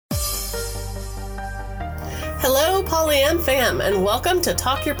Hello, Polyam fam, and welcome to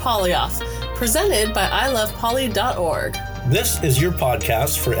Talk Your Poly Off, presented by ilovepoly.org. This is your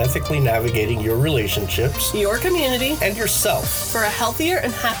podcast for ethically navigating your relationships, Your community, and yourself for a healthier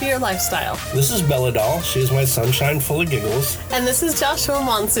and happier lifestyle. This is Bella Doll. She is my sunshine full of giggles. And this is Joshua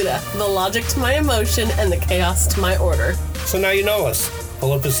Monsuda, the logic to my emotion and the chaos to my order. So now you know us.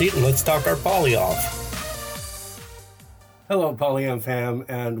 Pull up a seat and let's talk our poly off. Hello, Polyam fam,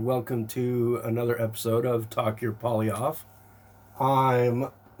 and welcome to another episode of Talk Your Poly Off.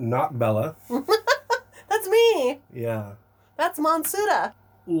 I'm not Bella. That's me. Yeah. That's Monsuda.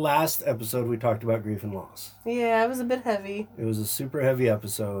 Last episode we talked about grief and loss. Yeah, it was a bit heavy. It was a super heavy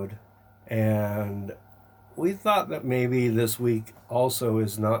episode, and we thought that maybe this week also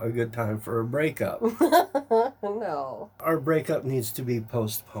is not a good time for a breakup. No. Our breakup needs to be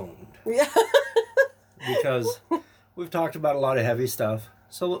postponed. Yeah. Because we've talked about a lot of heavy stuff.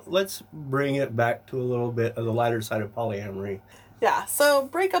 So let's bring it back to a little bit of the lighter side of polyamory. Yeah, so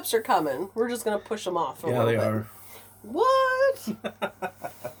breakups are coming. We're just going to push them off a little bit. Yeah, they are. What?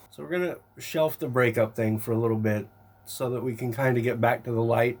 So we're going to shelf the breakup thing for a little bit so that we can kind of get back to the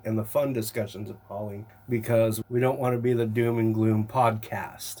light and the fun discussions of poly, because we don't want to be the doom and gloom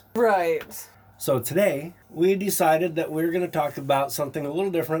podcast. Right. So today, we decided that we're going to talk about something a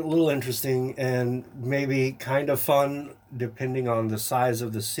little different, a little interesting, and maybe kind of fun, depending on the size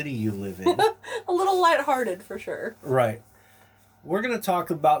of the city you live in. A little lighthearted, for sure. Right. We're going to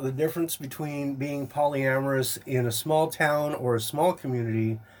talk about the difference between being polyamorous in a small town or a small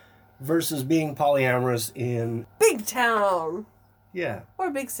community versus being polyamorous in... Big town. Yeah. Or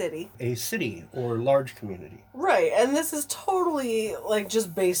big city. A city or large community. Right, and this is totally,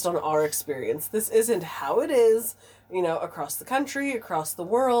 just based on our experience. This isn't how it is, across the country, across the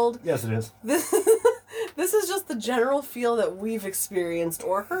world. Yes, it is. This is just the general feel that we've experienced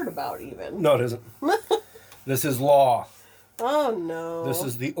or heard about, even. No, it isn't. This is law. Oh, no. This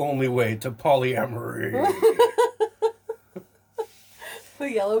is the only way to polyamory.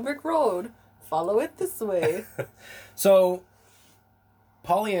 The yellow brick road. Follow it this way. So...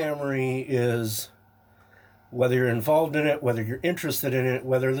 polyamory is, whether you're involved in it, whether you're interested in it,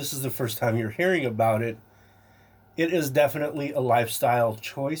 whether this is the first time you're hearing about it, it is definitely a lifestyle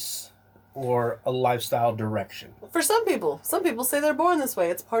choice or a lifestyle direction. For some people say they're born this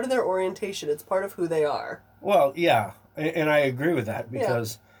way. It's part of their orientation. It's part of who they are. Well, yeah, and I agree with that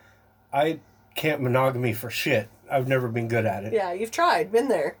because I can't monogamy for shit. I've never been good at it. Yeah, you've tried, been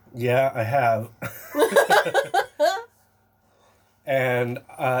there. Yeah, I have. And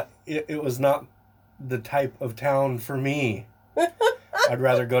it was not the type of town for me. I'd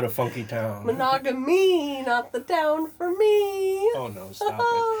rather go to Funky Town. Monogamy, not the town for me. Oh no, stop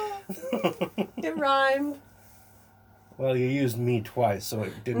it. It rhymed. Well, you used me twice, so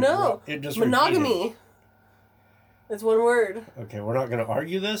it didn't. No, it just monogamy. repeated. It's one word. Okay, we're not going to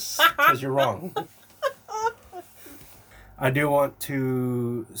argue this because you're wrong. I do want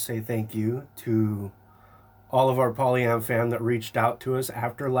to say thank you to all of our Polyam fam that reached out to us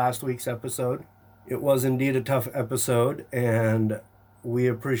after last week's episode. It was indeed a tough episode, and we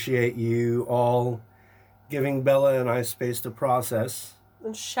appreciate you all giving Bella and I space to process.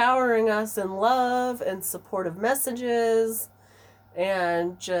 And showering us in love and supportive messages,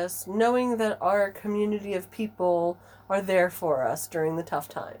 and just knowing that our community of people are there for us during the tough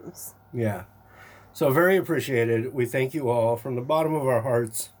times. Yeah. So very appreciated. We thank you all from the bottom of our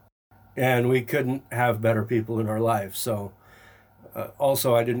hearts. And we couldn't have better people in our life. So,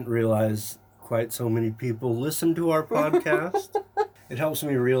 also, I didn't realize quite so many people listen to our podcast. It helps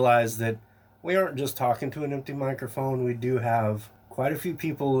me realize that we aren't just talking to an empty microphone. We do have quite a few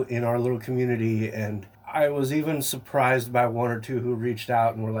people in our little community. And I was even surprised by one or two who reached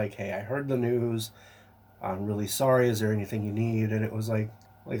out and were like, hey, I heard the news. I'm really sorry. Is there anything you need? And it was like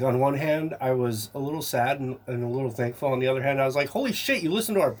on one hand, I was a little sad and a little thankful. On the other hand, I was like, holy shit, you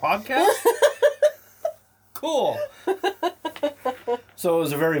listen to our podcast? Cool. So it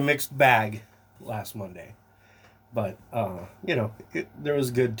was a very mixed bag last Monday. But, there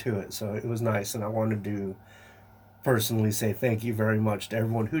was good to it. So it was nice. And I wanted to personally say thank you very much to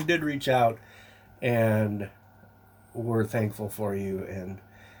everyone who did reach out. And we're thankful for you. And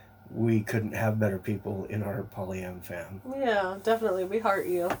we couldn't have better people in our Polyam fam. Yeah, definitely. We heart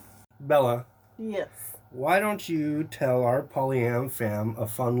you. Bella. Yes. Why don't you tell our Polyam fam a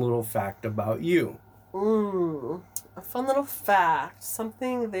fun little fact about you? A fun little fact.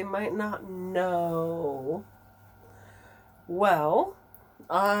 Something they might not know. Well,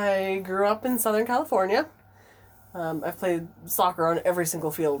 I grew up in Southern California. I've played soccer on every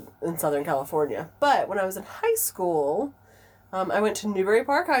single field in Southern California. But when I was in high school, I went to Newbury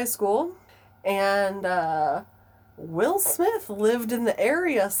Park High School, And Will Smith lived in the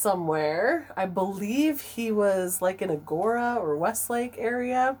area somewhere. I believe he was like in Agora or Westlake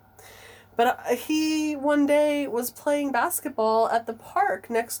area. But he one day was playing basketball at the park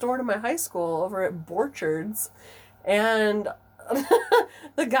next door to my high school over at Borchards. And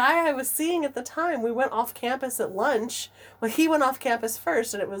the guy I was seeing at the time, we went off campus at lunch. Well, he went off campus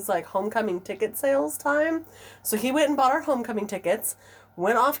first, and it was like homecoming ticket sales time. So he went and bought our homecoming tickets,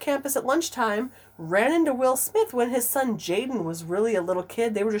 went off campus at lunchtime, ran into Will Smith when his son Jaden was really a little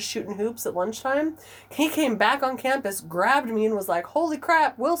kid. They were just shooting hoops at lunchtime. He came back on campus, grabbed me, and was like, "Holy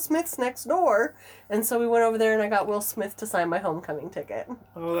crap, Will Smith's next door." And so we went over there, and I got Will Smith to sign my homecoming ticket.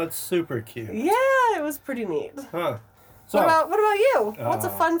 Oh, that's super cute. Yeah, it was pretty neat. Huh. So, What about you? What's a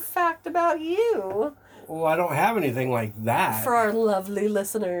fun fact about you? Well, I don't have anything like that. For our lovely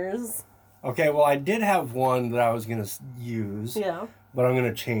listeners. Okay, well, I did have one that I was going to use. Yeah. But I'm going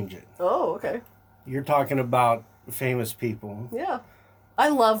to change it. Oh, okay. You're talking about famous people. Yeah. I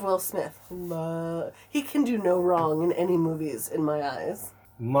love Will Smith. He can do no wrong in any movies, in my eyes.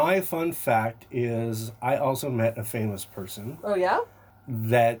 My fun fact is I also met a famous person. Oh, yeah?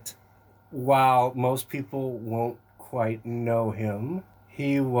 That while most people won't quite know him,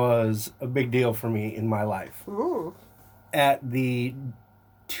 he was a big deal for me in my life. Ooh. At the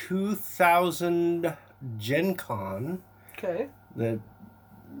 2000 Gen Con, Okay. the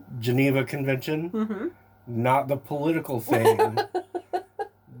Geneva Convention, Mm-hmm. not the political thing,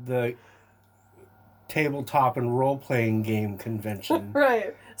 the tabletop and role-playing game convention.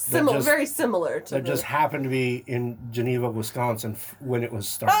 Right. Very similar to that just happened to be in Geneva, Wisconsin when it was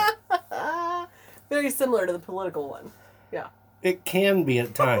started. Very similar to the political one. Yeah. It can be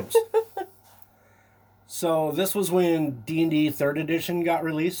at times. So this was when D&D 3rd edition got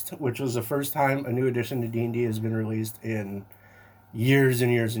released, which was the first time a new edition to D&D has been released in years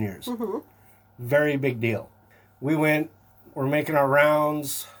and years and years. Mm-hmm. Very big deal. We're making our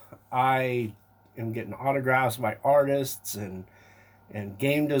rounds. I am getting autographs by artists and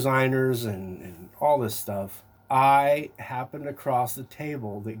game designers and all this stuff. I happened across the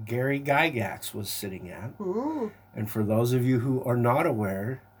table that Gary Gygax was sitting at. Ooh. And for those of you who are not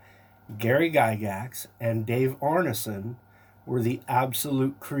aware, Gary Gygax and Dave Arneson were the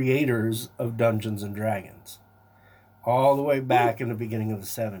absolute creators of Dungeons and Dragons. All the way back in the beginning of the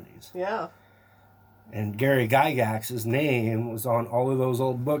 70s. Yeah. And Gary Gygax's name was on all of those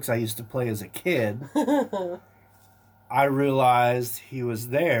old books I used to play as a kid. I realized he was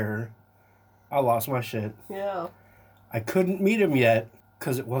there. I lost my shit. Yeah. I couldn't meet him yet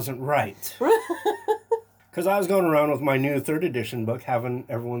because it wasn't right. Because I was going around with my new 3rd edition book, having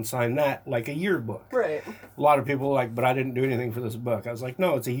everyone sign that like a yearbook. Right. A lot of people were like, but I didn't do anything for this book. I was like,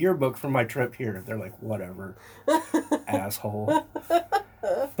 no, it's a yearbook from my trip here. They're like, whatever, asshole.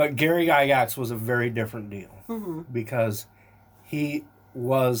 But Gary Gygax was a very different deal. Mm-hmm. Because he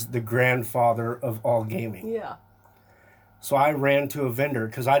was the grandfather of all gaming. Yeah. So I ran to a vendor,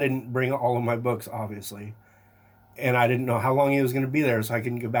 because I didn't bring all of my books, obviously. And I didn't know how long he was going to be there, so I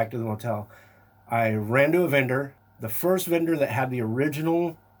couldn't get back to the motel. I ran to a vendor, the first vendor that had the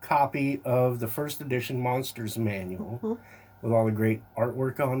original copy of the 1st edition Monsters Manual, mm-hmm. with all the great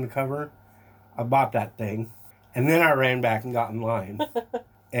artwork on the cover. I bought that thing. And then I ran back and got in line.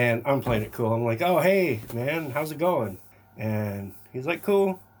 And I'm playing it cool. I'm like, oh, hey, man, how's it going? And he's like,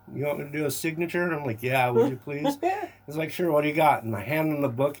 cool. You want me to do a signature? And I'm like, yeah, would you please? He's like, sure, what do you got? And I hand him the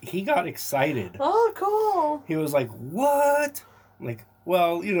book. He got excited. Oh, cool. He was like, what? I'm like,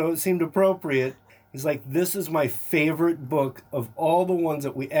 well, it seemed appropriate. He's like, this is my favorite book of all the ones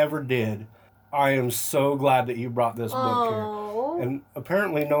that we ever did. I am so glad that you brought this book here. And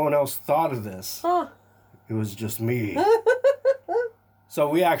apparently no one else thought of this. Huh. It was just me. So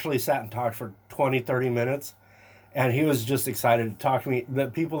we actually sat and talked for 20, 30 minutes. And he was just excited to talk to me. The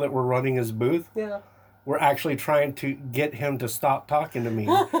people that were running his booth were actually trying to get him to stop talking to me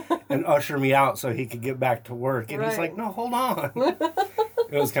and usher me out so he could get back to work. And he's like, no, hold on.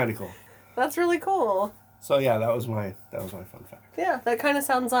 It was kind of cool. That's really cool. So yeah, that was my fun fact. Yeah, that kind of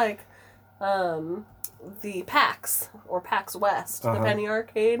sounds like the PAX or PAX West, the Penny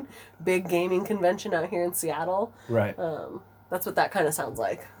Arcade, big gaming convention out here in Seattle. Right. That's what that kind of sounds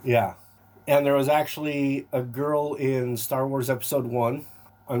like. Yeah. And there was actually a girl in Star Wars Episode 1.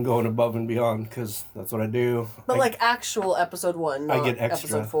 I'm going above and beyond because that's what I do. But like actual Episode 1, not I get extra.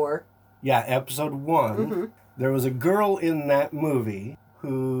 Episode 4. Yeah, Episode 1. Mm-hmm. There was a girl in that movie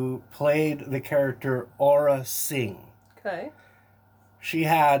who played the character Aura Singh. Okay. She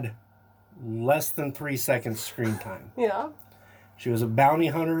had less than 3 seconds screen time. Yeah. She was a bounty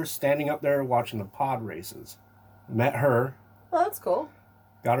hunter standing up there watching the pod races. Met her. Oh, that's cool.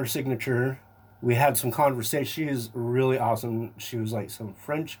 Got her signature. we had some conversation. She is really awesome. She was like some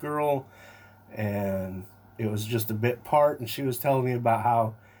French girl, and it was just a bit part, and she was telling me about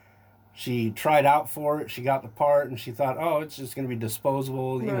how she tried out for it, she got the part, and she thought, oh, it's just going to be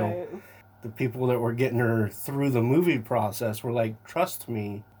disposable. You know, the people that were getting her through the movie process were like, trust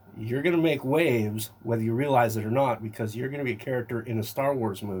me, you're going to make waves, whether you realize it or not, because you're going to be a character in a Star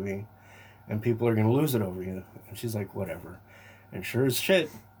Wars movie, and people are going to lose it over you. And she's like, whatever. And sure as shit,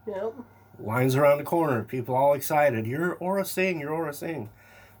 Yep. lines around the corner, people all excited. You're Aura Singh, you're Aura Singh.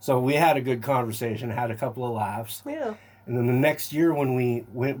 So we had a good conversation, had a couple of laughs. Yeah. And then the next year when we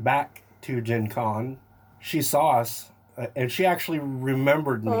went back to Gen Con, she saw us, and she actually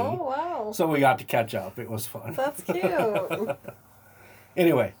remembered me. Oh, wow. So we got to catch up. It was fun. That's cute.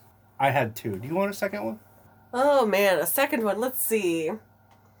 Anyway, I had two. Do you want a second one? Oh, man. A second one. Let's see.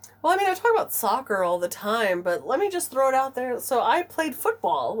 Well, I mean, I talk about soccer all the time, but let me just throw it out there. So I played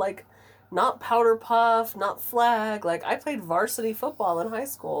football, like, not powder puff, not flag. Like, I played varsity football in high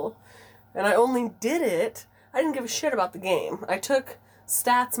school, and I only did it. I didn't give a shit about the game. I took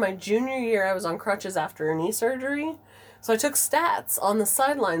stats my junior year. I was on crutches after a knee surgery. So I took stats on the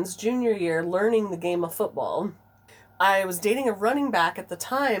sidelines junior year learning the game of football. I was dating a running back at the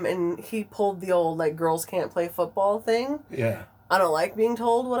time, and he pulled the old, like, girls can't play football thing. Yeah. I don't like being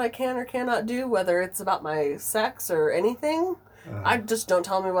told what I can or cannot do, whether it's about my sex or anything. I just don't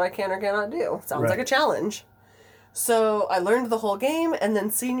tell me what I can or cannot do. Sounds like a challenge. So I learned the whole game, and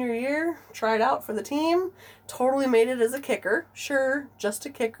then senior year, tried out for the team. Totally made it as a kicker. Sure, just a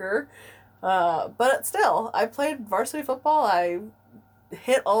kicker. But still, I played varsity football. I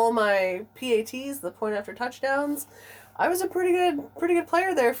hit all my PATs, the point after touchdowns. I was a pretty good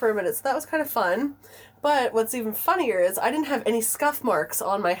player there for a minute, so that was kind of fun. But what's even funnier is I didn't have any scuff marks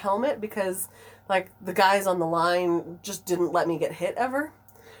on my helmet because, like, the guys on the line just didn't let me get hit ever.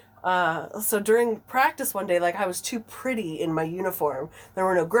 So during practice one day, like, I was too pretty in my uniform. There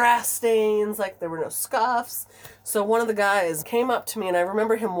were no grass stains, like, there were no scuffs. So one of the guys came up to me, and I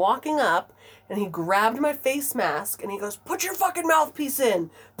remember him walking up, and he grabbed my face mask, and he goes, "Put your fucking mouthpiece in!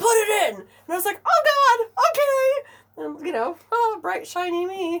 Put it in!" And I was like, "Oh, God! Okay!" And, you know, oh, bright, shiny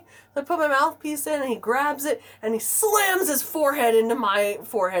me. So I put my mouthpiece in, and he grabs it, and he slams his forehead into my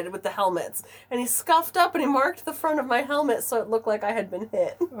forehead with the helmets. And he scuffed up, and he marked the front of my helmet so it looked like I had been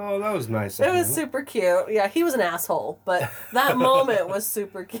hit. Oh, that was nice. It was super cute. Yeah, he was an asshole, but that moment was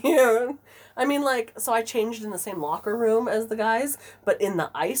super cute. I mean, like, so I changed in the same locker room as the guys, but in the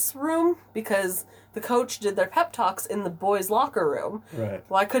ice room, because the coach did their pep talks in the boys' locker room. Right.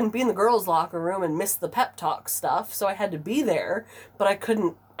 Well, I couldn't be in the girls' locker room and miss the pep talk stuff, so I had to be there, but I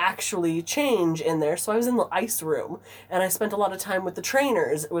couldn't actually change in there, so I was in the ice room, and I spent a lot of time with the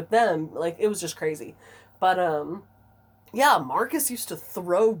trainers, with them. Like, it was just crazy. But, yeah, Marcus used to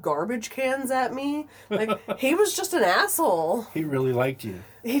throw garbage cans at me. Like, he was just an asshole. He really liked you.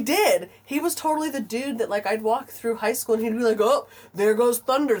 He did. He was totally the dude that, like, I'd walk through high school and he'd be like, "Oh, there goes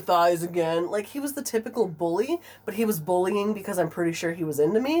Thunder Thighs again." Like, he was the typical bully, but he was bullying because I'm pretty sure he was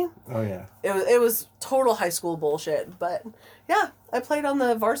into me. Oh, yeah. It was total high school bullshit. But, yeah, I played on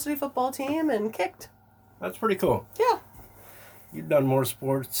the varsity football team and kicked. That's pretty cool. Yeah. You've done more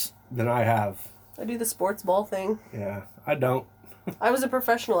sports than I have. I do the sports ball thing. Yeah, I don't. I was a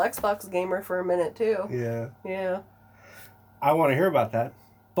professional Xbox gamer for a minute, too. Yeah. Yeah. I want to hear about that,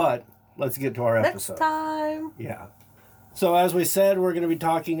 but let's get to our episode. Next time. Yeah. So as we said, we're going to be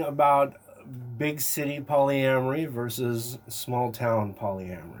talking about big city polyamory versus small town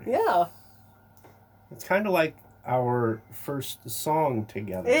polyamory. Yeah. It's kind of like our first song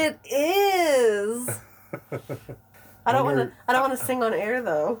together. It is. I don't want to sing on air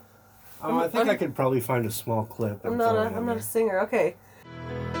though. I think I could probably find a small clip. I'm not a singer. Okay.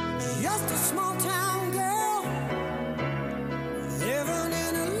 Just a small town girl living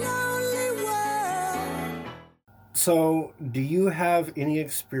in a lonely world. So, do you have any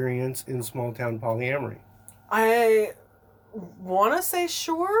experience in small town polyamory? I want to say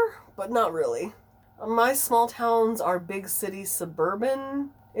sure, but not really. My small towns are big city suburban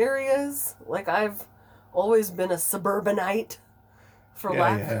areas. Like, I've always been a suburbanite, for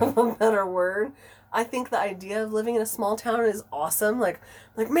lack of a better word. I think the idea of living in a small town is awesome. Like,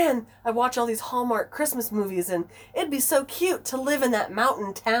 man, I watch all these Hallmark Christmas movies, and it'd be so cute to live in that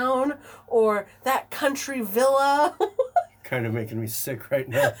mountain town or that country villa. Kind of making me sick right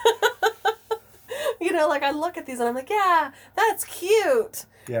now. You know, like, I look at these and I'm like, yeah, that's cute.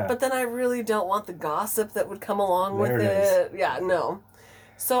 Yeah. But then I really don't want the gossip that would come along with There it it. Yeah, no.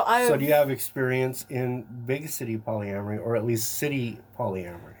 So do you have experience in big city polyamory, or at least city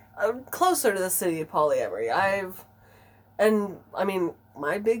polyamory? I'm closer to the city of polyamory.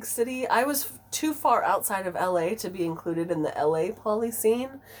 My big city, I was too far outside of LA to be included in the LA poly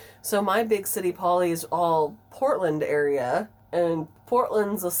scene. So my big city poly is all Portland area. And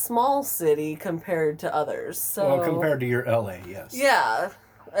Portland's a small city compared to others. So Well, compared to your LA, yes. yeah.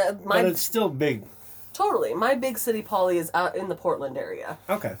 But it's still big. Totally. My big city poly is out in the Portland area.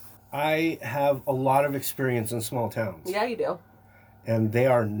 Okay. I have a lot of experience in small towns. Yeah, you do. And they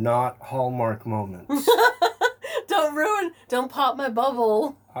are not Hallmark moments. Don't pop my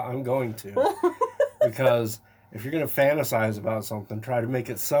bubble. I'm going to. Because if you're going to fantasize about something, try to make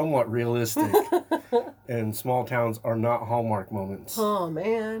it somewhat realistic. And small towns are not Hallmark moments. Oh,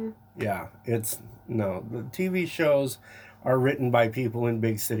 man. Yeah, no. The TV shows are written by people in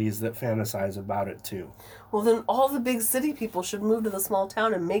big cities that fantasize about it too. Well, then all the big city people should move to the small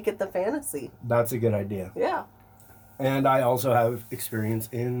town and make it the fantasy. That's a good idea. Yeah. And I also have experience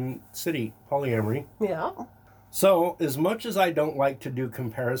in city polyamory. Yeah. So, as much as I don't like to do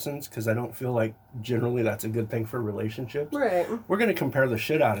comparisons, because I don't feel like generally that's a good thing for relationships, Right. we're going to compare the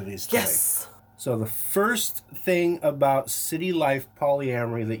shit out of these today. Yes. So, the first thing about city life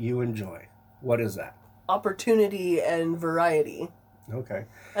polyamory that you enjoy, what is that? Opportunity and variety. Okay.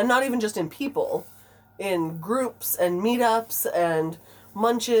 And not even just in people, in groups and meetups and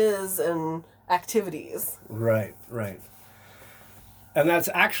munches and activities. Right, right. And that's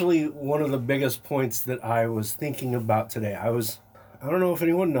actually one of the biggest points that I was thinking about today. I don't know if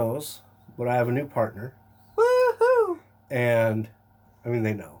anyone knows, but I have a new partner. Woohoo! And, I mean,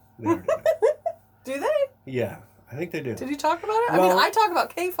 they know. They already know. Do they? Yeah, I think they do. Did you talk about it? I Well- mean, I talk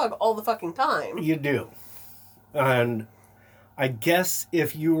about K-Fug all the fucking time. You do. And I guess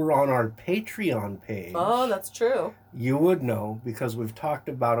if you were on our Patreon page, Oh, that's true. you would know, because we've talked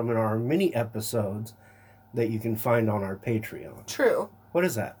about them in our mini episodes that you can find on our Patreon. True. What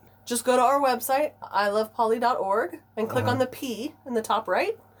is that? Just go to our website, ilovepoly.org, and click on the P in the top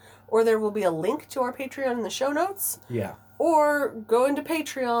right, or there will be a link to our Patreon in the show notes, Yeah. or go into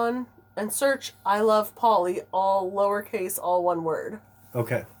Patreon and search I Love Poly, all lowercase, all one word.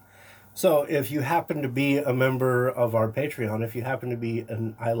 Okay. So if you happen to be a member of our Patreon, if you happen to be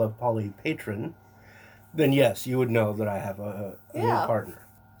an I Love Poly patron, then yes, you would know that I have a new Yeah. partner.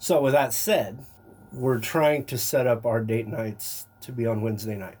 So with that said, we're trying to set up our date nights to be on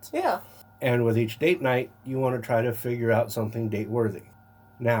Wednesday nights. Yeah. And with each date night, you want to try to figure out something date worthy.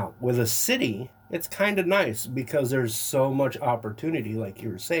 Now, with a city, it's kind of nice because there's so much opportunity, like you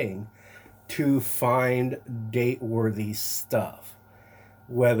were saying, to find date worthy stuff.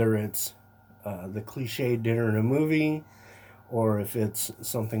 Whether it's the cliche dinner and a movie, or if it's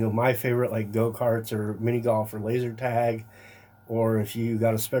something of my favorite like go-karts or mini golf or laser tag, or if you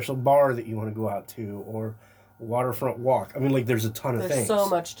got a special bar that you want to go out to, or waterfront walk. I mean, like, there's a ton of There's things. so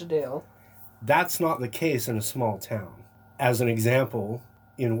much to do. That's not the case in a small town. As an example,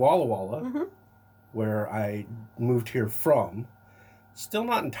 in Walla Walla, where I moved here from, still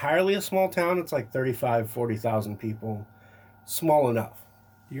not entirely a small town. It's like 35, 40,000 people. Small enough.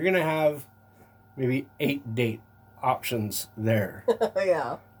 You're going to have maybe 8 date options there.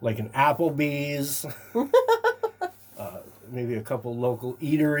 Yeah. Like an Applebee's, maybe a couple local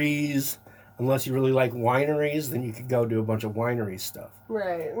eateries. Unless you really like wineries, then you could go do a bunch of winery stuff.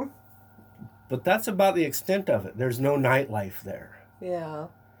 Right. But that's about the extent of it. There's no nightlife there. Yeah.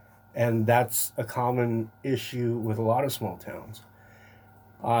 And that's a common issue with a lot of small towns.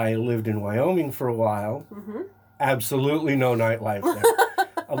 I lived in Wyoming for a while. Absolutely no nightlife there.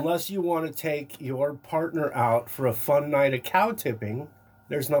 Unless you want to take your partner out for a fun night of cow tipping,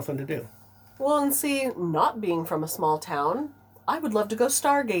 there's nothing to do. Well, and see, not being from a small town, I would love to go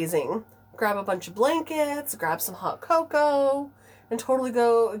stargazing. Grab a bunch of blankets, grab some hot cocoa, and totally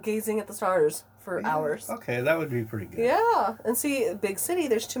go gazing at the stars for hours. Okay, that would be pretty good. Yeah, and see, big city,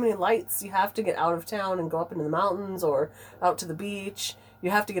 there's too many lights. You have to get out of town and go up into the mountains or out to the beach.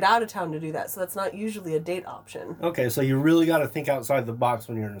 You have to get out of town to do that, so that's not usually a date option. Okay, so you really got to think outside the box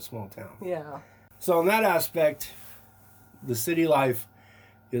when you're in a small town. Yeah. So in that aspect, the city life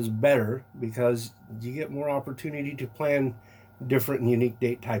is better because you get more opportunity to plan different and unique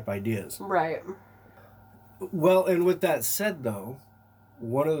date type ideas. Right. Well, and with that said, though,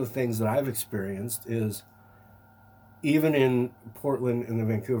 one of the things that I've experienced is even in Portland and the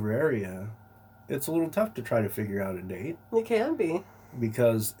Vancouver area, it's a little tough to try to figure out a date It can be.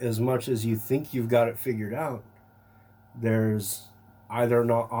 because as much as you think you've got it figured out, there's either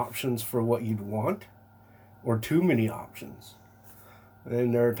not options for what you'd want or too many options.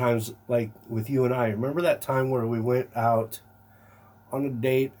 And there are times like with you and I, remember that time where we went out on a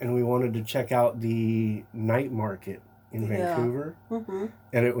date and we wanted to check out the night market in Yeah. Vancouver, Mm-hmm.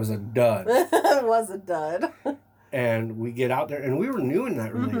 and it was a dud. It was a dud. And we get out there, and we were new in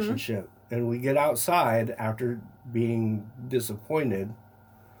that relationship. And we get outside after being disappointed,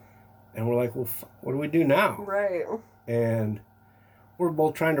 and we're like, well, what do we do now? Right. And we're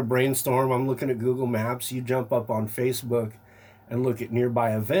both trying to brainstorm. I'm looking at Google Maps. You jump up on Facebook and look at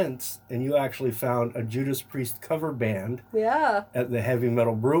nearby events, and you actually found a Judas Priest cover band Yeah. at the Heavy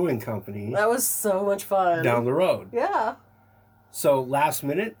Metal Brewing Company That was so much fun. down the road. Yeah. So last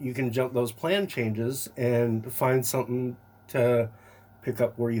minute, you can jump those plan changes and find something to pick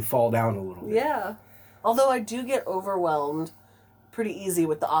up where you fall down a little bit. Yeah. Although I do get overwhelmed pretty easy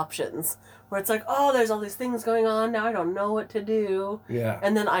with the options, where it's like, oh, there's all these things going on, now I don't know what to do. Yeah.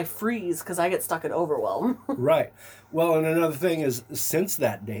 And then I freeze because I get stuck in overwhelm. Right. Well, and another thing is, since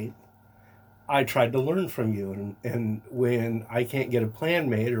that date, I tried to learn from you. And when I can't get a plan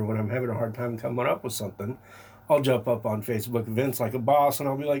made, or when I'm having a hard time coming up with something, I'll jump up on Facebook events like a boss, and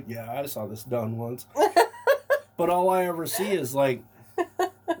I'll be like, yeah, I saw this done once. But all I ever see is like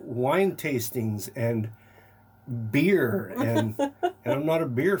wine tastings and beer, and I'm not a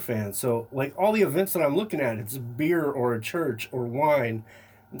beer fan. So like all the events that I'm looking at, it's beer or a church or wine.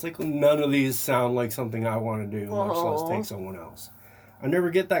 It's like none of these sound like something I want to do, much less take someone else. I never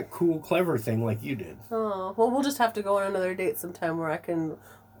get that cool, clever thing like you did. Oh, well, we'll just have to go on another date sometime where I can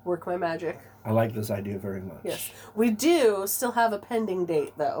work my magic. I like this idea very much. Yes. We do still have a pending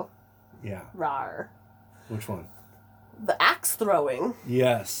date, though. Yeah. Rawr. Which one? The axe throwing.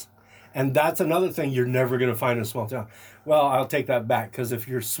 Yes. And that's another thing you're never going to find in a small town. Well, I'll take that back, because if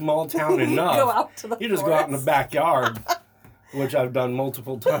you're small town enough, go out to the you just go out in the backyard, which I've done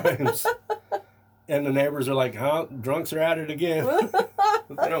multiple times. And the neighbors are like, huh, drunks are at it again.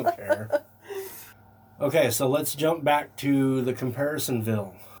 They don't care. Okay, so let's jump back to the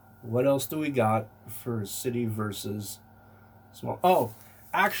Comparisonville. What else do we got for city versus small? Oh,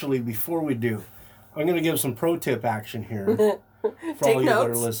 actually, before we do, I'm going to give some pro tip action here for Take all you that are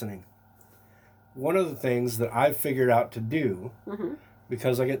notes. listening. One of the things that I've figured out to do,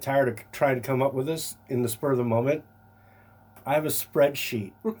 because I get tired of trying to come up with this in the spur of the moment, I have a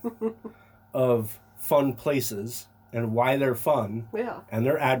spreadsheet of fun places and why they're fun, Yeah. and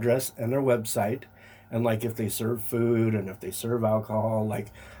their address and their website, and like if they serve food and if they serve alcohol.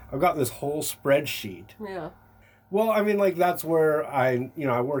 Like I've got this whole spreadsheet. Yeah. Well, I mean, like that's where I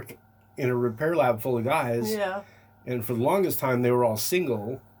work in a repair lab full of guys, Yeah. and for the longest time they were all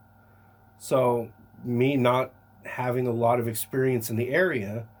single. So me not having a lot of experience in the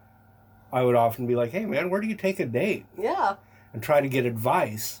area, I would often be like, hey man, where do you take a date? Yeah. And try to get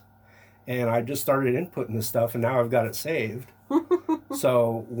advice. And I just started inputting this stuff, and now I've got it saved.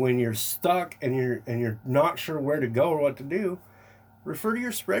 So when you're stuck and you're not sure where to go or what to do, refer to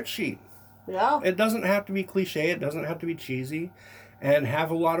your spreadsheet. Yeah. It doesn't have to be cliche, it doesn't have to be cheesy, and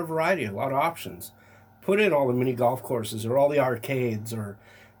have a lot of variety, a lot of options. Put in all the mini golf courses or all the arcades, or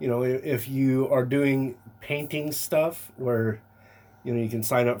if you are doing painting stuff where you can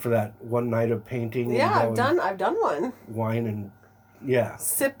sign up for that one night of painting. Yeah, and go and I've done one. wine and yeah.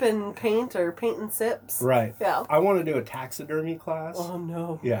 Sip and paint, or paint and sips. Right. Yeah. I want to do a taxidermy class. Oh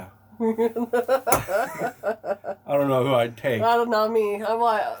no. Yeah. I don't know who I'd take. Not me. I'm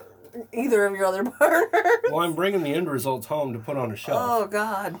like either of your other partners. Well, I'm bringing the end results home to put on a shelf. Oh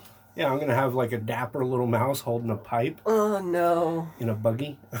God. Yeah, I'm going to have like a dapper little mouse holding a pipe Oh no. in a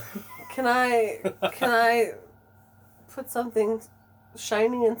buggy. Can I put something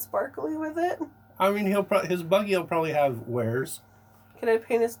shiny and sparkly with it? I mean, his buggy will probably have wares. Can I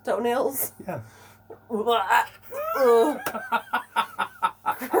paint his toenails? Yeah. Ugh.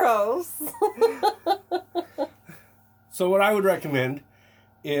 Gross. So what I would recommend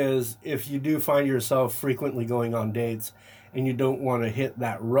is, if you do find yourself frequently going on dates and you don't want to hit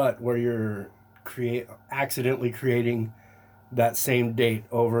that rut where you're accidentally creating that same date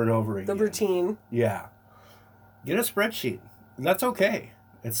over and over again. The routine. Yeah. Get a spreadsheet. That's okay.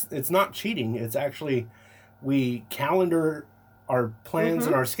 It's not cheating. It's actually, we calendar our plans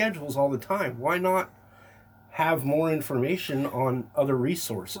and our schedules all the time. Why not have more information on other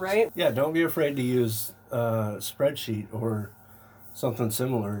resources? Right. Yeah, don't be afraid to use a spreadsheet or something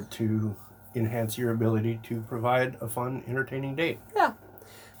similar to enhance your ability to provide a fun, entertaining date. Yeah.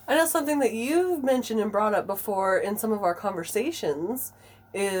 I know something that you've mentioned and brought up before in some of our conversations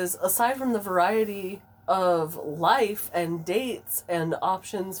is, aside from the variety of life and dates and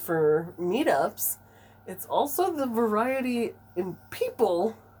options for meetups, it's also the variety in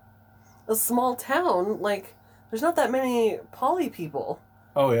people. A small town, like, there's not that many poly people.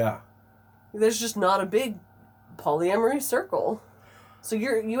 Oh, yeah. There's just not a big polyamory circle. So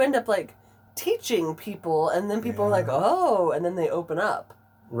you end up, like, teaching people, and then people are like, oh, and then they open up.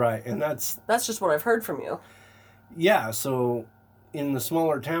 Right, and that's That's just what I've heard from you. Yeah, so in the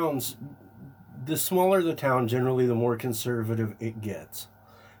smaller towns, the smaller the town, generally the more conservative it gets.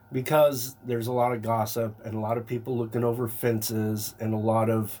 Because there's a lot of gossip and a lot of people looking over fences and a lot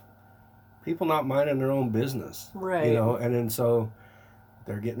of people not minding their own business. Right. You know, and then so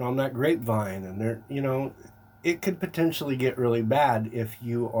they're getting on that grapevine and they're, you know, it could potentially get really bad if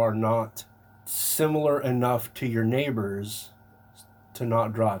you are not similar enough to your neighbors to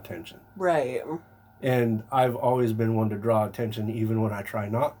not draw attention. Right. And I've always been one to draw attention even when I try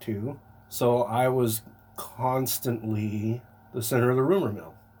not to. So I was constantly the center of the rumor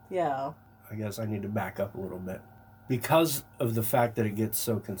mill. Yeah. I guess I need to back up a little bit. Because of the fact that it gets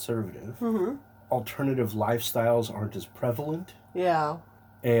so conservative, Mm-hmm. alternative lifestyles aren't as prevalent, Yeah.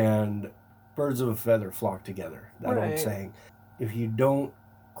 and birds of a feather flock together. That Right. old saying. If you don't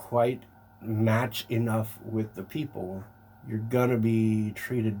quite match enough with the people, you're gonna be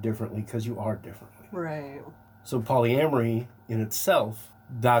treated differently because you are differently. Right. So polyamory in itself,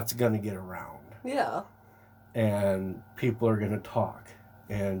 that's gonna get around. Yeah. And people are going to talk.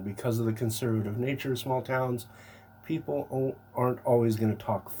 And because of the conservative nature of small towns, people aren't always going to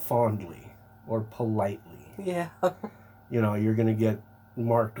talk fondly or politely. Yeah. You know, you're going to get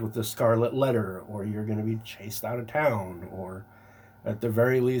marked with the scarlet letter, or you're going to be chased out of town, or at the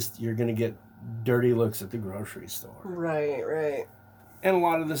very least, you're going to get dirty looks at the grocery store. Right. Right. And a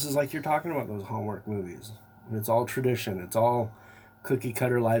lot of this is like you're talking about those Hallmark movies. And it's all tradition. It's all cookie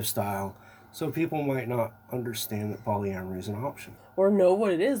cutter lifestyle. So people might not understand that polyamory is an option. Or know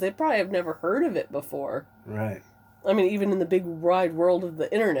what it is. They probably have never heard of it before. Right. I mean, even in the big wide world of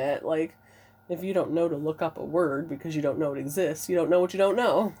the internet, like, if you don't know to look up a word because you don't know it exists, you don't know what you don't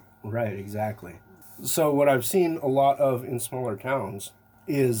know. Right, exactly. So what I've seen a lot of in smaller towns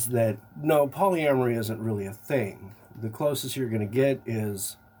is that, no, polyamory isn't really a thing. The closest you're going to get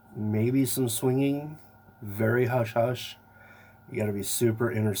is maybe some swinging, very hush-hush. You got to be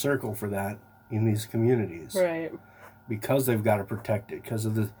super inner circle for that in these communities. Right. Because they've got to protect it. Because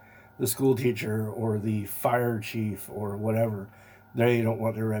of the school teacher or the fire chief or whatever. They don't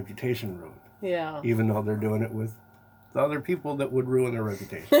want their reputation ruined. Yeah. Even though they're doing it with the other people that would ruin their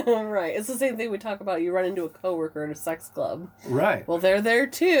reputation. Right. It's the same thing we talk about. You run into a coworker at a sex club. Right. Well, they're there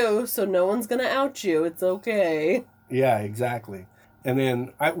too, so no one's going to out you. It's okay. Yeah, exactly. And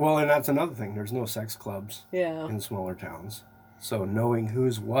then, and that's another thing. There's no sex clubs Yeah. in smaller towns. So knowing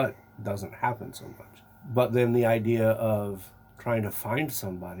who's what doesn't happen so much. But then the idea of trying to find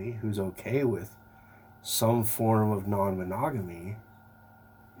somebody who's okay with some form of non-monogamy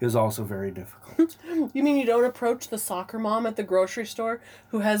is also very difficult. You mean you don't approach the soccer mom at the grocery store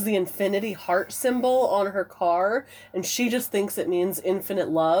who has the infinity heart symbol on her car and she just thinks it means infinite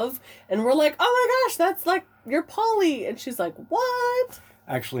love? And we're like, oh my gosh, that's like, you're poly. And she's like, what?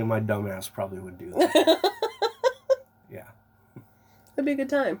 Actually, my dumbass probably would do that. Yeah. That'd be a good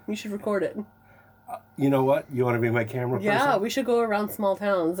time. You should record it. You know what? You want to be my camera person? Yeah, we should go around small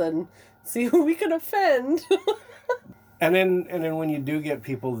towns and see who we can offend. And then when you do get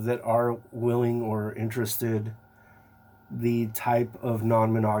people that are willing or interested, the type of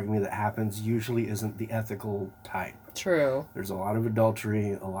non-monogamy that happens usually isn't the ethical type. True. There's a lot of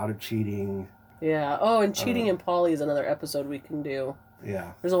adultery, a lot of cheating. Yeah. Oh, and cheating in poly is another episode we can do.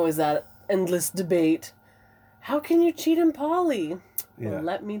 Yeah. There's always that endless debate. How can you cheat in poly? Yeah. Well,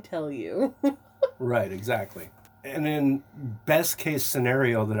 let me tell you. Right, exactly. And then best case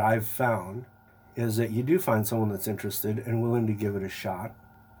scenario that I've found is that you do find someone that's interested and willing to give it a shot.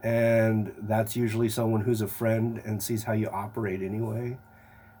 And that's usually someone who's a friend and sees how you operate anyway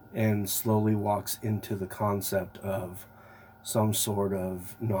and slowly walks into the concept of some sort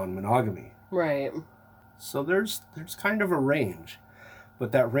of non-monogamy. Right. So there's kind of a range,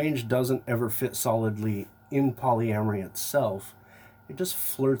 but that range doesn't ever fit solidly in polyamory itself. It just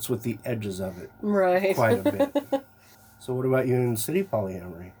flirts with the edges of it Right. quite a bit. So what about you in city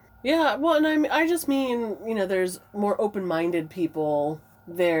polyamory? Yeah, well, and I just mean, there's more open-minded people.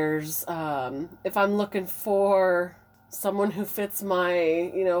 There's, if I'm looking for someone who fits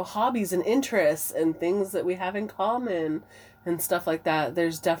my, hobbies and interests and things that we have in common and stuff like that,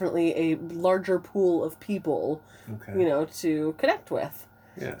 there's definitely a larger pool of people, Okay. to connect with.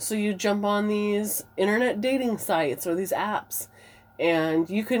 Yeah. So you jump on these internet dating sites or these apps, and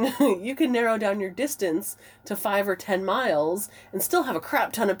you can you can narrow down your distance to 5 or 10 miles and still have a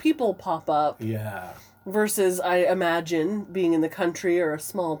crap ton of people pop up. Yeah. Versus, I imagine, being in the country or a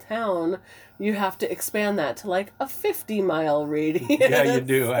small town, you have to expand that to like a 50-mile radius. Yeah, you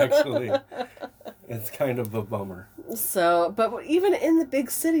do, actually. It's kind of a bummer. So, but even in the big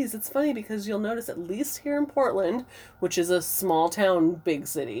cities, it's funny because you'll notice, at least here in Portland, which is a small town, big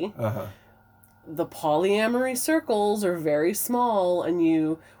city, Uh-huh. the polyamory circles are very small, and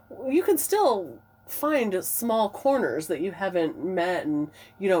you can still find small corners that you haven't met and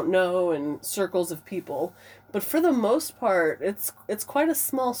you don't know, and circles of people. But for the most part, it's quite a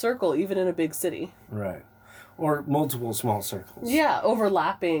small circle, even in a big city. Right. Or multiple small circles. Yeah,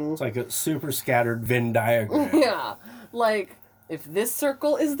 overlapping. It's like a super scattered Venn diagram. Yeah. Like, if this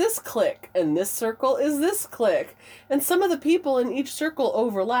circle is this clique, and this circle is this clique, and some of the people in each circle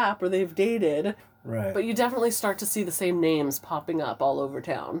overlap or they've dated, Right. but you definitely start to see the same names popping up all over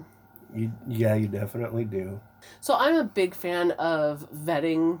town. You definitely do. So I'm a big fan of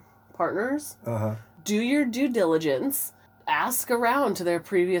vetting partners. Uh-huh. Do your due diligence. Ask around to their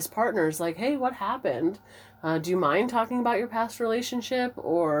previous partners, like, hey, what happened? Do you mind talking about your past relationship?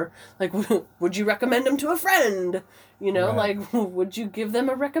 Or, like, would you recommend them to a friend? You know, Right. like, would you give them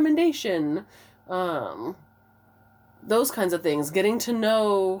a recommendation? Those kinds of things. Getting to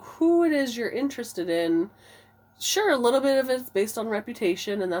know who it is you're interested in. Sure, a little bit of it's based on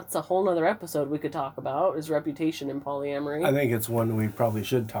reputation, and that's a whole nother episode we could talk about, is reputation in polyamory. I think it's one we probably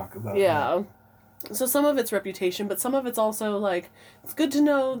should talk about. Yeah. So some of it's reputation, but some of it's also, like, it's good to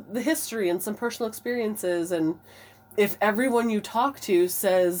know the history and some personal experiences. And if everyone you talk to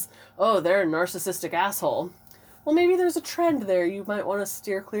says, oh, they're a narcissistic asshole, well, maybe there's a trend there you might want to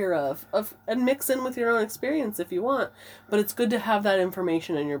steer clear of and mix in with your own experience if you want. But it's good to have that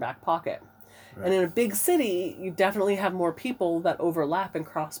information in your back pocket. Right. And in a big city, you definitely have more people that overlap and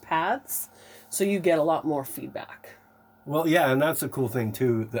cross paths, so you get a lot more feedback. Well, yeah, and that's a cool thing,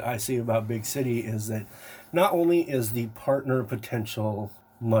 too, that I see about big city is that not only is the partner potential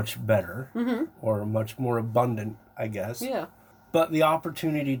much better, or much more abundant, I guess, Yeah. but the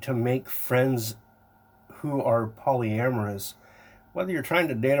opportunity to make friends who are polyamorous, whether you're trying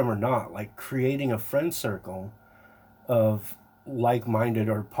to date them or not, like creating a friend circle of like-minded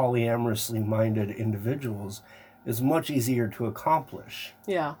or polyamorously minded individuals is much easier to accomplish.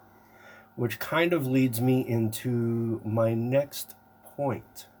 Yeah. Which kind of leads me into my next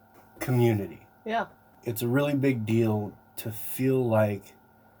point. Community. Yeah. It's a really big deal to feel like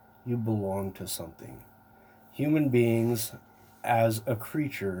you belong to something. Human beings, as a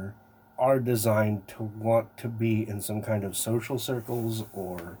creature, are designed to want to be in some kind of social circles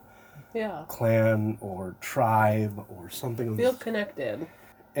or clan or tribe or something. Feel connected.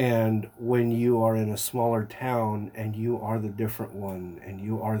 And when you are in a smaller town and you are the different one and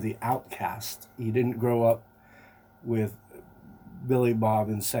you are the outcast, you didn't grow up with Billy Bob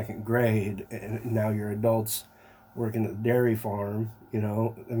in second grade and now you're adults working at the dairy farm, you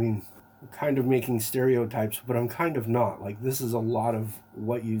know, I mean, I'm kind of making stereotypes, but I'm kind of not. Like, this is a lot of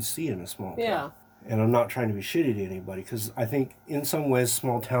what you see in a small town. And I'm not trying to be shitty to anybody because I think in some ways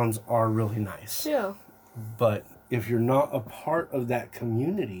small towns are really nice. Yeah. But if you're not a part of that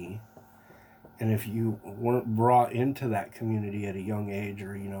community, and if you weren't brought into that community at a young age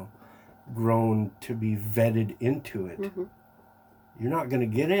or, you know, grown to be vetted into it, you're not going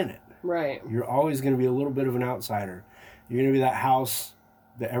to get in it. Right. You're always going to be a little bit of an outsider. You're going to be that house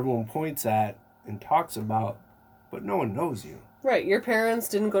that everyone points at and talks about, but no one knows you. Right. Your parents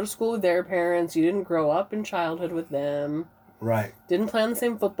didn't go to school with their parents. You didn't grow up in childhood with them. Right. Didn't play on the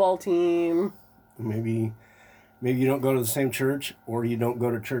same football team. Maybe you don't go to the same church, or you don't go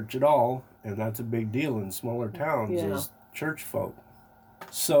to church at all, and that's a big deal in smaller towns is church folk.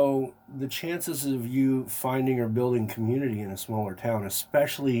 So the chances of you finding or building community in a smaller town,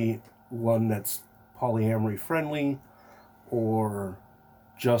 especially one that's polyamory friendly or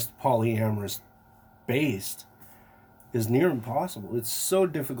just polyamorous based, is near impossible. It's so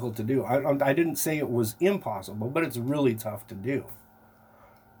difficult to do. I didn't say it was impossible, but it's really tough to do.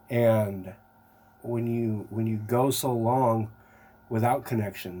 And when you go so long without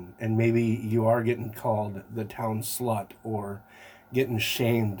connection, and maybe you are getting called the town slut or getting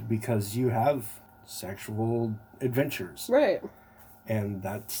shamed because you have sexual adventures. Right. And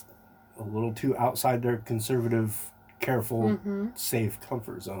that's a little too outside their conservative, careful, safe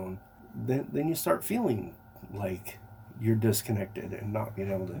comfort zone. Then you start feeling like you're disconnected and not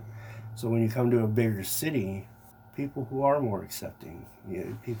being able to. So when you come to a bigger city, people who are more accepting,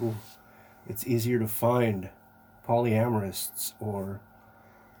 it's easier to find polyamorists or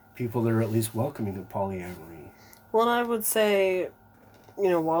people that are at least welcoming of polyamory. Well, I would say, you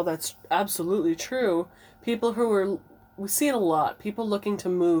know, while that's absolutely true, people who are, we see it a lot, people looking to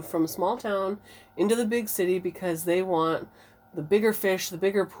move from a small town into the big city because they want the bigger fish, the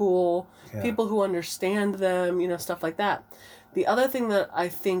bigger pool, people who understand them, you know, stuff like that. The other thing that I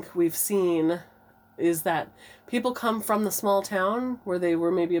think we've seen is that people come from the small town where they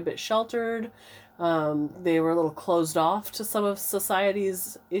were maybe a bit sheltered, they were a little closed off to some of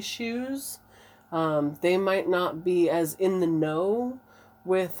society's issues, They might not be as in the know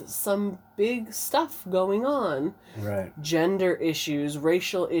with some big stuff going on. Right. Gender issues,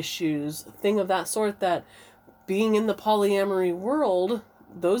 racial issues, thing of that sort, that being in the polyamory world,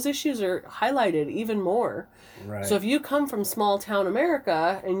 those issues are highlighted even more. Right. So if you come from small town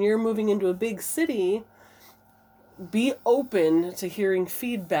America and you're moving into a big city, be open to hearing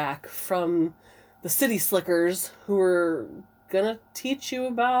feedback from the city slickers who are gonna teach you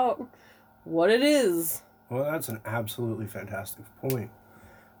about what it is. Well, that's an absolutely fantastic point,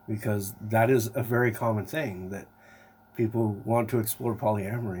 because that is a very common thing, that people want to explore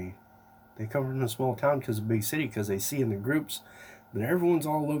polyamory. They come from a small town because of a big city, because they see in the groups that everyone's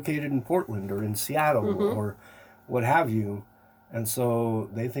all located in Portland or in Seattle or what have you. And so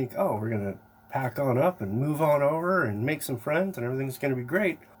they think, oh, we're going to pack on up and move on over and make some friends and everything's going to be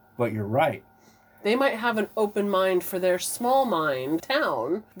great. But you're right. They might have an open mind for their small mind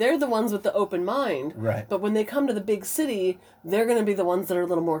town. They're the ones with the open mind. Right. But when they come to the big city, they're going to be the ones that are a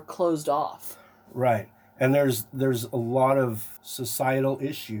little more closed off. Right. And there's a lot of societal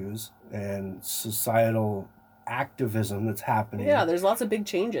issues and societal activism that's happening. Yeah, there's lots of big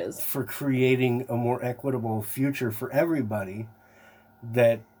changes. For creating a more equitable future for everybody,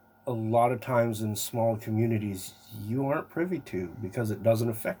 that a lot of times in small communities you aren't privy to because it doesn't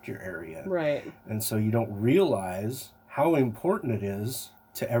affect your area. Right. And so you don't realize how important it is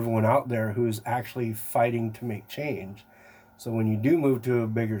to everyone out there who's actually fighting to make change. So when you do move to a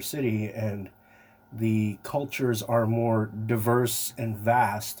bigger city and the cultures are more diverse and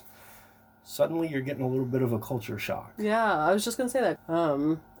vast, suddenly you're getting a little bit of a culture shock. Yeah, I was just going to say that.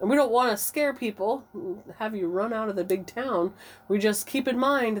 And we don't want to scare people, have you run out of the big town. We just keep in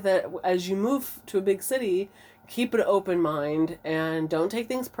mind that as you move to a big city, keep an open mind and don't take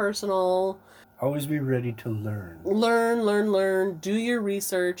things personal. Always be ready to learn. Learn. Do your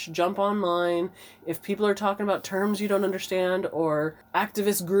research. Jump online. If people are talking about terms you don't understand or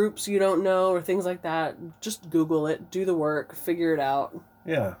activist groups you don't know or things like that, just Google it. Do the work. Figure it out.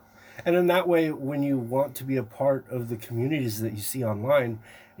 Yeah. And in that way, when you want to be a part of the communities that you see online,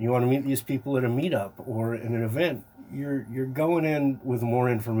 and you want to meet these people at a meetup or in an event, you're going in with more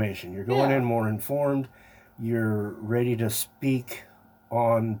information. You're going in more informed. You're ready to speak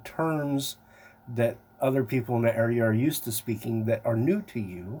on terms that other people in the area are used to speaking that are new to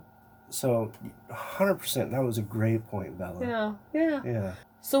you. So 100%, that was a great point, Bella. Yeah.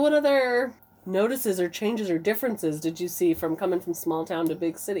 So what other notices or changes or differences did you see from coming from small town to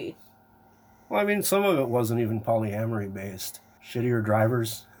big city? Well, I mean, some of it wasn't even polyamory based. Shittier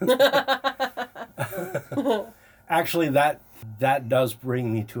drivers. Actually, that does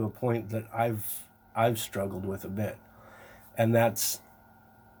bring me to a point that I've struggled with a bit. And that's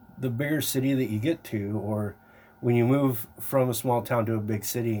the bigger city that you get to, or when you move from a small town to a big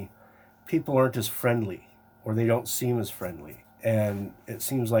city, people aren't as friendly, or they don't seem as friendly. And it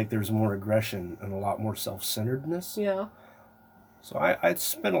seems like there's more aggression and a lot more self-centeredness. Yeah. So I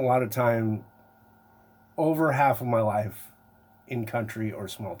spent a lot of time, over half of my life, in country or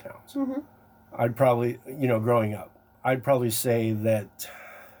small towns. Mm-hmm. I'd probably, growing up, I'd probably say that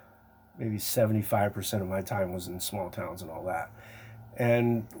maybe 75% of my time was in small towns and all that.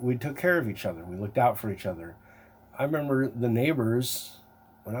 And we took care of each other. We looked out for each other. I remember the neighbors,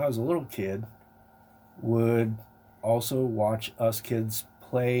 when I was a little kid, would also watch us kids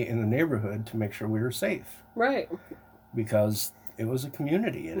play in the neighborhood to make sure we were safe. Right. Because it was a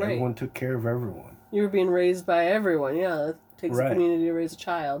community and everyone took care of everyone. You were being raised by everyone. Yeah, it takes a community to raise a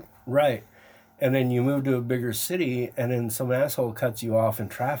child. Right. And then you move to a bigger city and then some asshole cuts you off in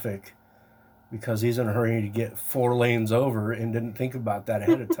traffic because he's in a hurry to get 4 lanes over and didn't think about that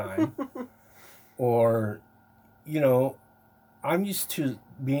ahead of time. Or, I'm used to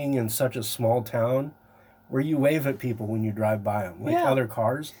being in such a small town where you wave at people when you drive by them, like other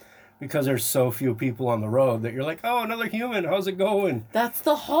cars, because there's so few people on the road that you're like, oh, another human, how's it going? That's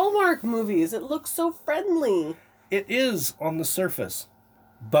the Hallmark movies. It looks so friendly. It is on the surface.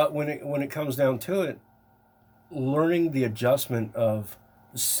 But when it comes down to it, learning the adjustment of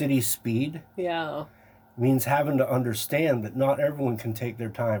city speed means having to understand that not everyone can take their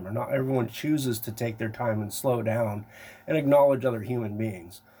time, or not everyone chooses to take their time and slow down and acknowledge other human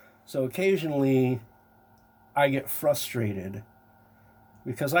beings. So occasionally I get frustrated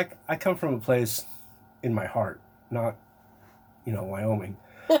because I come from a place in my heart, not, Wyoming.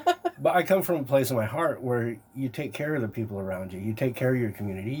 But I come from a place in my heart where you take care of the people around you. You take care of your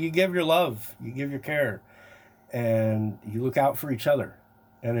community. You give your love. You give your care. And you look out for each other.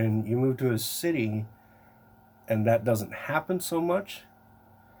 And then you move to a city and that doesn't happen so much.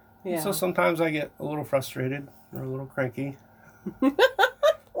 Yeah. So sometimes I get a little frustrated or a little cranky.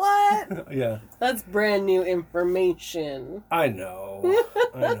 What? What? Yeah. That's brand new information. I know.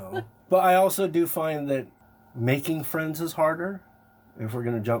 I know. But I also do find that making friends is harder. If we're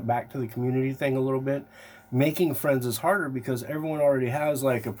going to jump back to the community thing a little bit, making friends is harder because everyone already has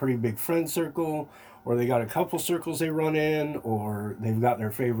like a pretty big friend circle, or they got a couple circles they run in, or they've got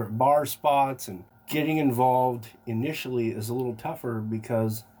their favorite bar spots, and getting involved initially is a little tougher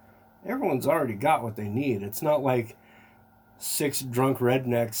because everyone's already got what they need. It's not like 6 drunk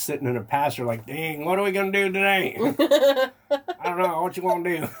rednecks sitting in a pasture like, dang, what are we going to do today? I don't know. What you want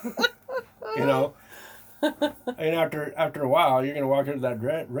to do? You know? And after a while, you're going to walk into that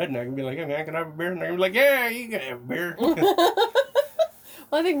redneck and be like, hey, man, can I have a beer? And they're going to be like, yeah, you can have a beer.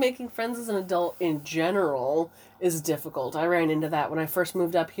 Well, I think making friends as an adult in general is difficult. I ran into that when I first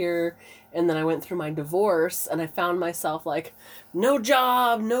moved up here, and then I went through my divorce, and I found myself like, no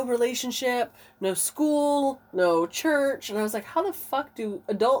job, no relationship, no school, no church, and I was like, how the fuck do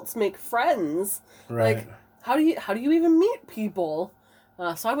adults make friends? Right. Like, how do you even meet people?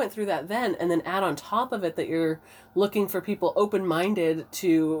 So I went through that then, and then add on top of it that you're looking for people open-minded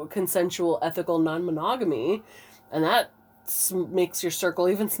to consensual, ethical non-monogamy, and that makes your circle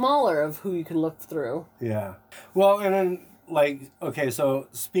even smaller of who you can look through. Yeah. Well, and then, like, okay, so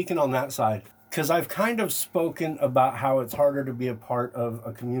speaking on that side, because I've kind of spoken about how it's harder to be a part of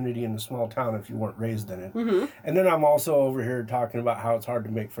a community in a small town if you weren't raised in it. Mm-hmm. And then I'm also over here talking about how it's hard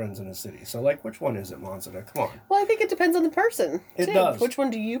to make friends in a city. So, like, which one is it, Monsita? Come on. Well, I think it depends on the person, It too. does. Which one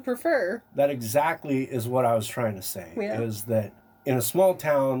do you prefer? That exactly is what I was trying to say, Yeah. is that in a small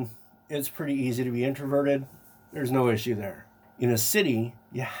town, it's pretty easy to be introverted. There's no issue there. In a city,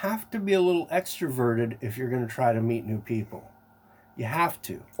 you have to be a little extroverted if you're going to try to meet new people. You have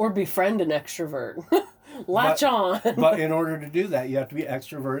to. Or befriend an extrovert. Latch on. But in order to do that, you have to be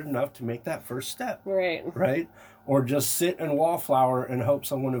extroverted enough to make that first step, Right. right? Or just sit and wallflower and hope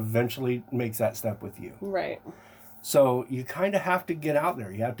someone eventually makes that step with you. Right. So you kind of have to get out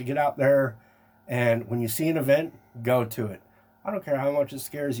there. You have to get out there, and when you see an event, go to it. I don't care how much it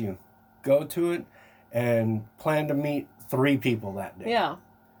scares you. Go to it and plan to meet 3 people that day. Yeah.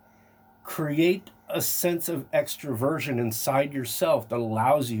 Create a sense of extroversion inside yourself that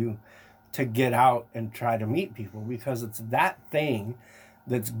allows you to get out and try to meet people, because it's that thing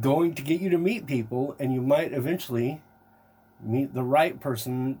that's going to get you to meet people, and you might eventually meet the right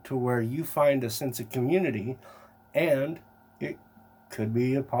person to where you find a sense of community, and it could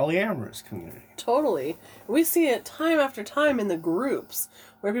be a polyamorous community. Totally. We see it time after time in the groups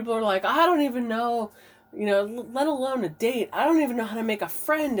where people are like, I don't even know, let alone a date. I don't even know how to make a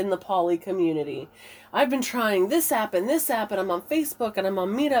friend in the poly community. I've been trying this app, and I'm on Facebook, and I'm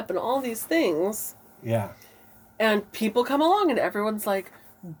on Meetup, and all these things. Yeah. And people come along, and everyone's like,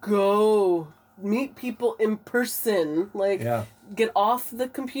 go meet people in person. Like, Yeah. get off the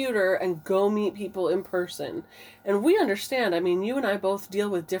computer and go meet people in person. And we understand. I mean, you and I both deal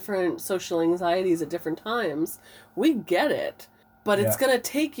with different social anxieties at different times. We get it. But it's Yeah. going to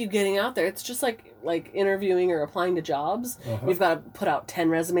take you getting out there. It's just like interviewing or applying to jobs. Uh-huh. You've got to put out 10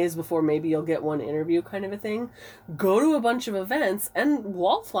 resumes before maybe you'll get one interview, kind of a thing. Go to a bunch of events and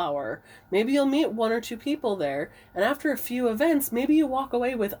wallflower. Maybe you'll meet 1 or 2 people there. And after a few events, maybe you walk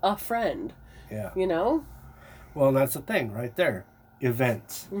away with a friend. Yeah. Well, that's the thing right there.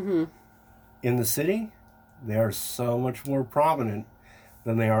 Events. Mm-hmm. In the city, they are so much more prominent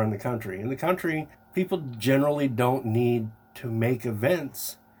than they are in the country. In the country, people generally don't need to make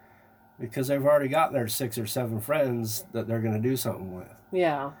events because they've already got their 6 or 7 friends that they're going to do something with.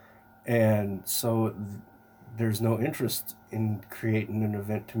 Yeah. And so there's no interest in creating an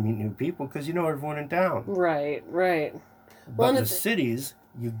event to meet new people because you know everyone in town. Right. But in the it's- cities,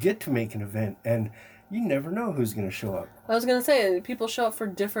 you get to make an event and you never know who's going to show up. I was going to say, people show up for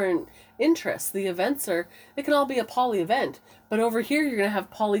different interests. The events it can all be a poly event. But over here, you're going to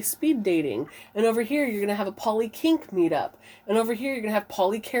have poly speed dating. And over here, you're going to have a poly kink meetup. And over here, you're going to have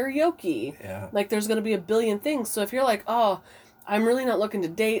poly karaoke. Yeah. Like, there's going to be a billion things. So if you're like, oh, I'm really not looking to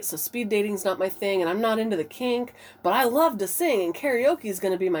date, so speed dating's not my thing, and I'm not into the kink, but I love to sing, and karaoke is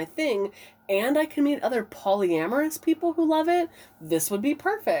going to be my thing, and I can meet other polyamorous people who love it, this would be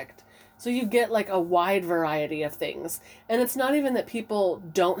perfect. So you get like a wide variety of things. And it's not even that people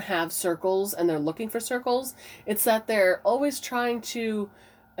don't have circles and they're looking for circles. It's that they're always trying to,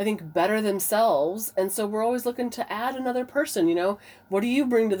 I think, better themselves. And so we're always looking to add another person, What do you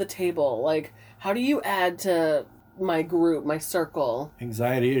bring to the table? Like, how do you add to my group, my circle?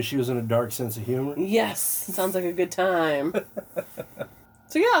 Anxiety issues and a dark sense of humor. Yes, sounds like a good time.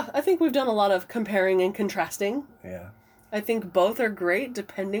 So yeah, I think we've done a lot of comparing and contrasting. Yeah. I think both are great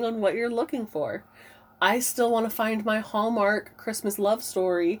depending on what you're looking for. I still want to find my Hallmark Christmas love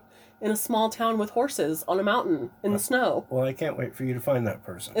story in a small town with horses on a mountain in the snow. Well, I can't wait for you to find that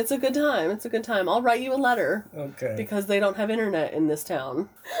person. It's a good time. It's a good time. I'll write you a letter. Okay. Because they don't have internet in this town.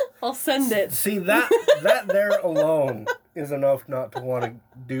 I'll send it. See, that there alone is enough not to want to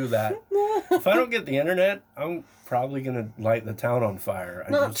do that. If I don't get the internet, I'm probably going to light the town on fire.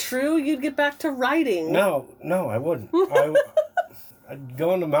 Not true. You'd get back to writing. No, I wouldn't. I'd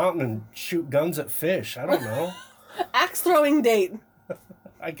go on the mountain and shoot guns at fish. I don't know. Axe throwing date.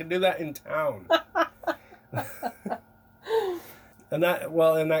 I can do that in town. And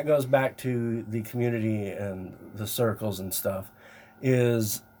that goes back to the community and the circles and stuff.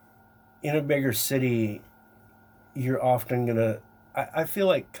 Is in a bigger city, you're often gonna, I feel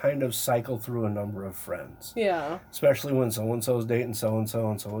like, kind of cycle through a number of friends. Yeah. Especially when so-and-so's dating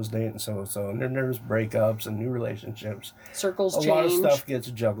so-and-so and so is dating so-and-so. And then there's breakups and new relationships. Circles change. A lot of stuff gets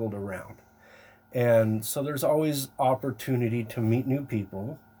juggled around. And so there's always opportunity to meet new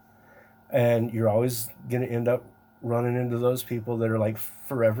people. And you're always going to end up running into those people that are like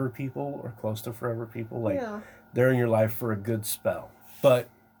forever people or close to forever people. Like they're in your life for a good spell. But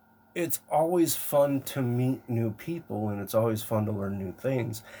it's always fun to meet new people, and it's always fun to learn new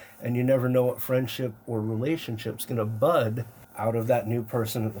things. And you never know what friendship or relationship's going to bud out of that new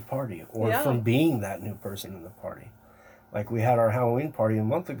person at the party, or from being that new person in the party. Like we had our Halloween party a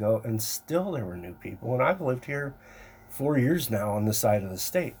month ago, and still there were new people. And I've lived here 4 years now on this side of the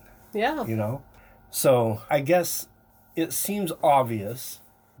state. Yeah. You know? So I guess it seems obvious,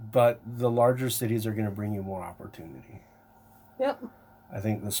 but the larger cities are going to bring you more opportunity. Yep. I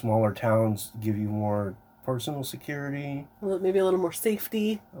think the smaller towns give you more personal security. Maybe a little more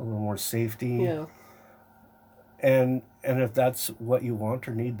safety. A little more safety. Yeah. And if that's what you want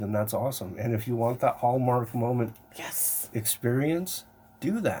or need, then that's awesome. And if you want that Hallmark moment experience,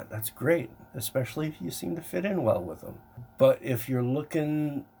 do that. That's great. Especially if you seem to fit in well with them. But if you're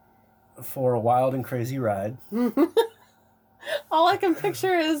looking for a wild and crazy ride... All I can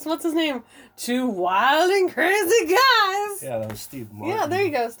picture is, what's his name? Two wild and crazy guys. Yeah, that was Steve Martin. Yeah, there you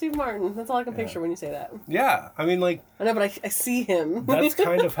go, Steve Martin. That's all I can picture when you say that. Yeah, I mean, like... I know, but I see him. That's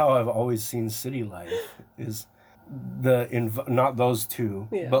kind of how I've always seen city life, is not those two,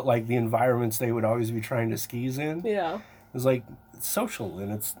 but like the environments they would always be trying to skis in. Yeah. It's like, it's social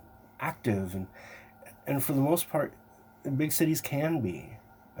and it's active, and for the most part, big cities can be.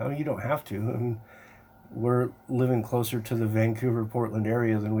 I mean, you don't have to. I mean, we're living closer to the Vancouver, Portland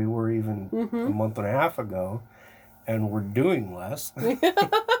area than we were even a month and a half ago, and we're doing less.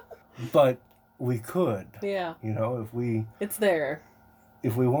 But we could. Yeah. You know, it's there.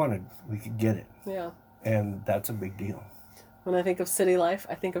 If we wanted, we could get it. Yeah. And that's a big deal. When I think of city life,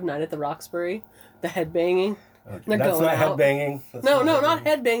 I think of Night at the Roxbury, the headbanging. Okay. That's not headbanging. No, not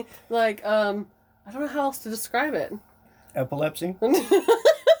headbang. Like, I don't know how else to describe it. Epilepsy?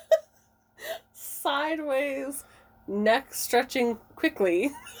 Sideways, neck stretching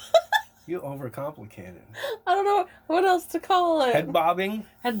quickly. You overcomplicate it. I don't know what else to call it. Head bobbing?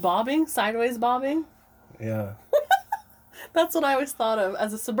 Head bobbing? Sideways bobbing? Yeah. That's what I always thought of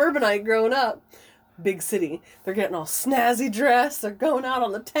as a suburbanite growing up. Big city. They're getting all snazzy dressed. They're going out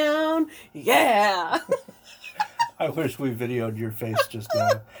on the town. Yeah. I wish we videoed your face just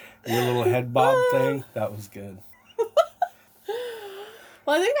now. Your little head bob thing. That was good.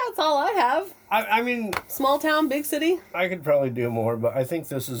 Well, I think that's all I have. I mean... Small town, big city? I could probably do more, but I think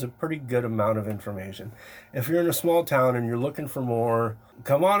this is a pretty good amount of information. If you're in a small town and you're looking for more,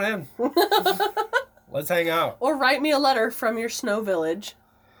 come on in. Let's hang out. Or write me a letter from your snow village.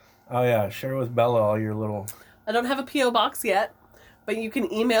 Oh, yeah. Share with Bella all your little... I don't have a P.O. box yet, but you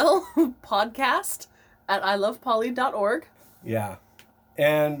can email podcast@ilovepoly.org. Yeah.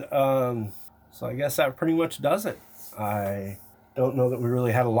 And so I guess that pretty much does it. I don't know that we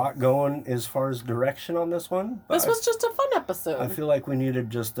really had a lot going as far as direction on this one. This was just a fun episode. I feel like we needed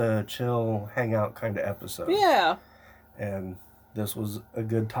just a chill, hangout kind of episode. Yeah. And this was a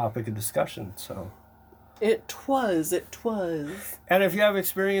good topic of discussion, so... It was. And if you have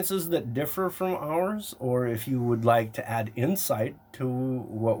experiences that differ from ours, or if you would like to add insight to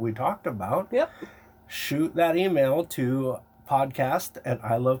what we talked about, shoot that email to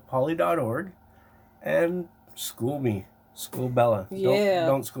podcast@ilovepoly.org and school me. School Bella. Yeah.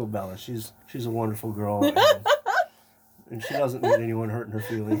 Don't school Bella. She's a wonderful girl. And she doesn't need anyone hurting her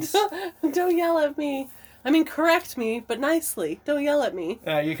feelings. Don't yell at me. I mean, correct me, but nicely. Don't yell at me.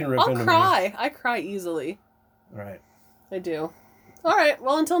 Yeah, you can rip into me. I'll cry. I cry easily. Right. I do. All right.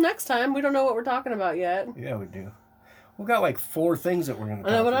 Well, until next time, we don't know what we're talking about yet. Yeah, we do. We've got like 4 things that we're going to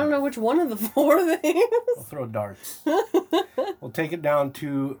talk about. I know, but I don't know which one of the 4 things. We'll throw darts. We'll take it down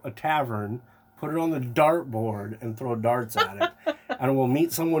to a tavern, put it on the dartboard, and throw darts at it. and we'll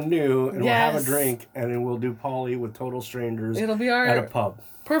meet someone new, and we'll have a Yes. drink, and then we'll do poly with total strangers It'll be our at a pub.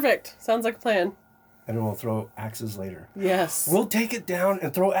 perfect. Sounds like a plan. And then we'll throw axes later. Yes. We'll take it down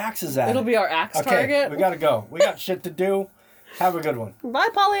and throw axes at It'll it. be our axe Okay, target. we gotta go. We got shit to do. Have a good one. Bye,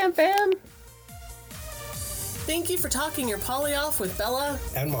 Polyam fam. Thank you for talking your poly off with Bella.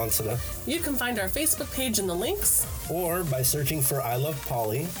 And Monsita. You can find our Facebook page in the links. Or by searching for I Love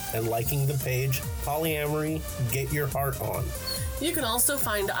Poly and liking the page Polyamory Get Your Heart On. You can also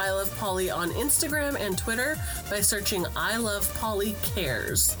find I Love Poly on Instagram and Twitter by searching I Love Poly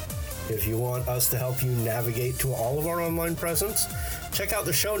Cares. If you want us to help you navigate to all of our online presence, check out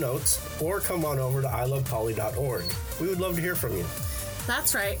the show notes or come on over to ilovepoly.org. We would love to hear from you.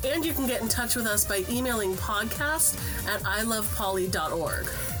 That's right, and you can get in touch with us by emailing podcast at ilovepoly.org.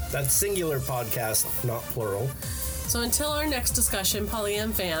 That's singular podcast, not plural. So until our next discussion,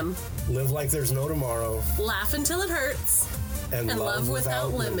 Polyam fam, Live like there's no tomorrow laugh until it hurts, and and love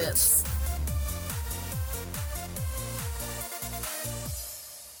without limits.